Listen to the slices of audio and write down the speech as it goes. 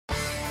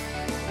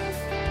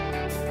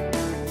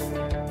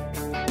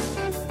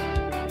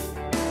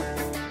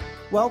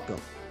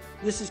Welcome.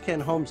 This is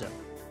Ken Homza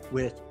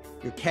with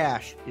Your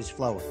Cash is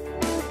Flowing.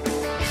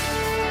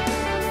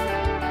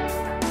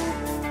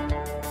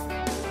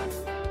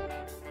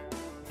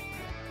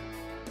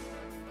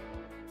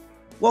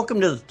 Welcome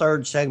to the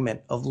third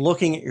segment of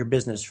looking at your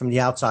business from the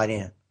outside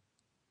in.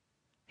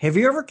 Have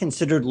you ever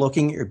considered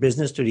looking at your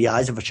business through the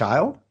eyes of a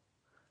child?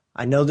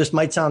 I know this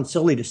might sound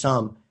silly to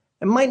some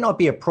and might not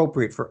be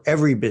appropriate for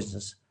every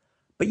business,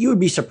 but you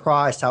would be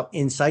surprised how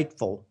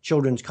insightful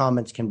children's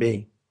comments can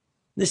be.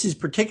 This is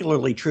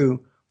particularly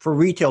true for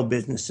retail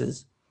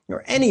businesses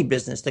or any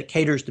business that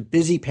caters to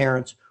busy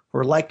parents who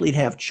are likely to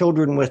have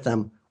children with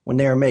them when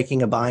they are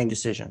making a buying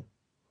decision.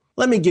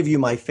 Let me give you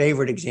my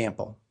favorite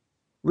example.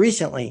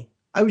 Recently,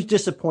 I was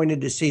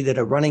disappointed to see that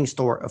a running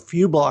store a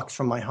few blocks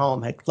from my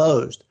home had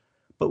closed,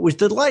 but was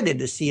delighted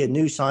to see a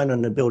new sign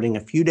on the building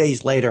a few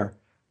days later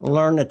and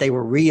learn that they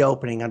were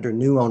reopening under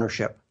new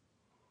ownership.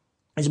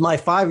 As my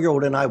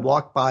 5-year-old and I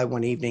walked by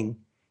one evening,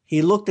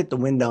 he looked at the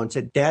window and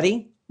said,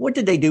 "Daddy, what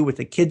did they do with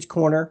the kids'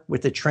 corner,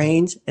 with the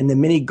trains and the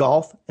mini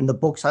golf and the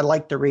books I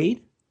like to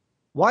read?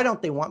 Why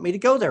don't they want me to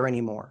go there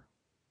anymore?"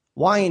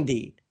 Why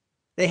indeed.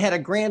 They had a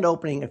grand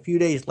opening a few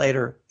days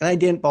later and I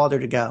didn't bother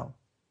to go.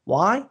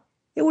 Why?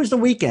 It was the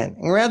weekend,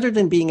 and rather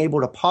than being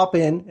able to pop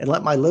in and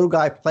let my little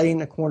guy play in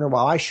the corner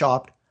while I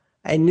shopped,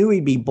 I knew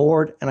he'd be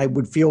bored and I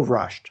would feel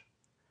rushed.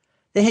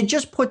 They had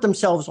just put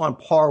themselves on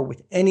par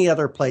with any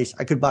other place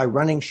I could buy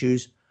running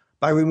shoes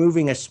by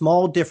removing a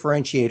small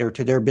differentiator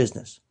to their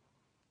business.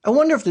 I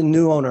wonder if the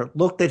new owner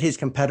looked at his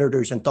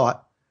competitors and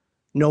thought,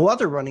 "No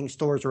other running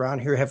stores around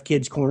here have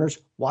kids' corners.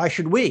 Why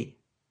should we?"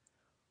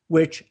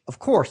 Which, of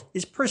course,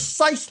 is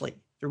precisely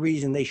the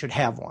reason they should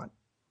have one.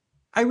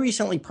 I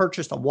recently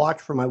purchased a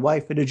watch for my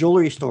wife at a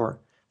jewelry store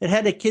that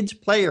had a kids'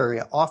 play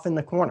area off in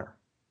the corner.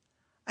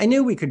 I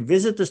knew we could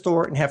visit the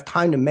store and have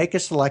time to make a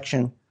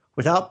selection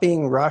without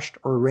being rushed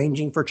or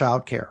arranging for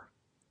childcare.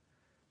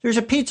 There's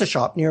a pizza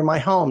shop near my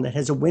home that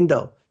has a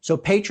window so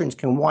patrons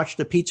can watch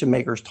the pizza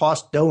makers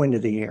toss dough into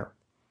the air.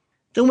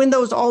 The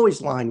window is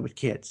always lined with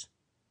kids.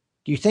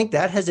 Do you think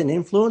that has an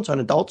influence on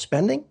adult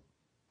spending?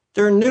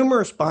 There are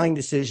numerous buying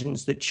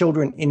decisions that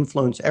children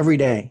influence every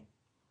day.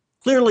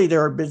 Clearly,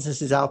 there are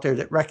businesses out there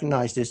that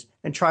recognize this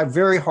and try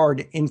very hard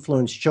to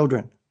influence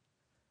children.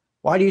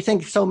 Why do you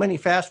think so many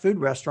fast food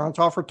restaurants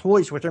offer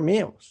toys with their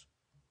meals?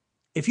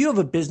 If you have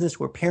a business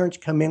where parents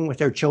come in with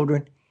their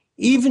children,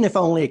 even if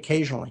only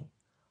occasionally,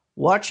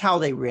 watch how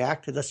they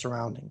react to the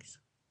surroundings.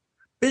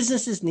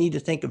 Businesses need to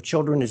think of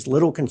children as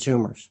little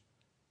consumers,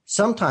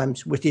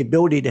 sometimes with the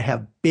ability to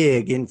have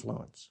big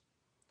influence.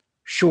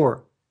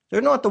 Sure,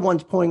 they're not the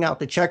ones pulling out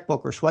the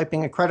checkbook or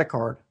swiping a credit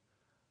card,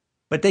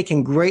 but they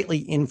can greatly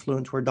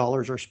influence where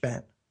dollars are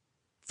spent.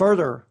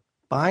 Further,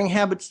 buying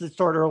habits that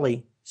start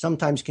early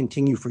sometimes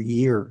continue for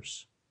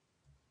years.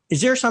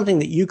 Is there something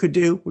that you could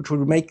do which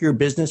would make your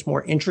business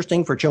more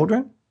interesting for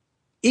children?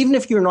 Even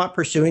if you're not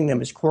pursuing them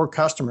as core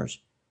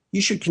customers,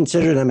 you should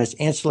consider them as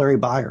ancillary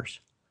buyers.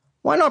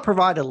 Why not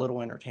provide a little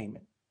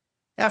entertainment?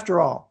 After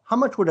all, how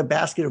much would a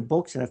basket of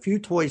books and a few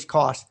toys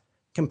cost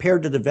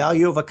compared to the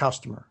value of a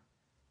customer?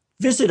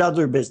 Visit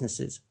other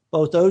businesses,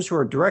 both those who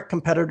are direct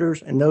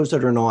competitors and those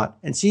that are not,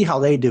 and see how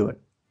they do it.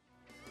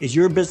 Is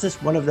your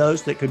business one of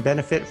those that could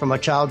benefit from a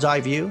child's eye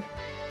view?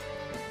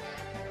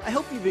 I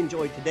hope you've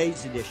enjoyed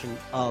today's edition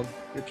of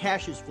Your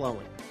Cash is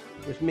Flowing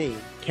with me,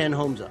 Ken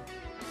Homza.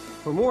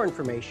 For more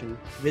information,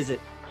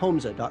 visit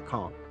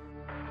homza.com.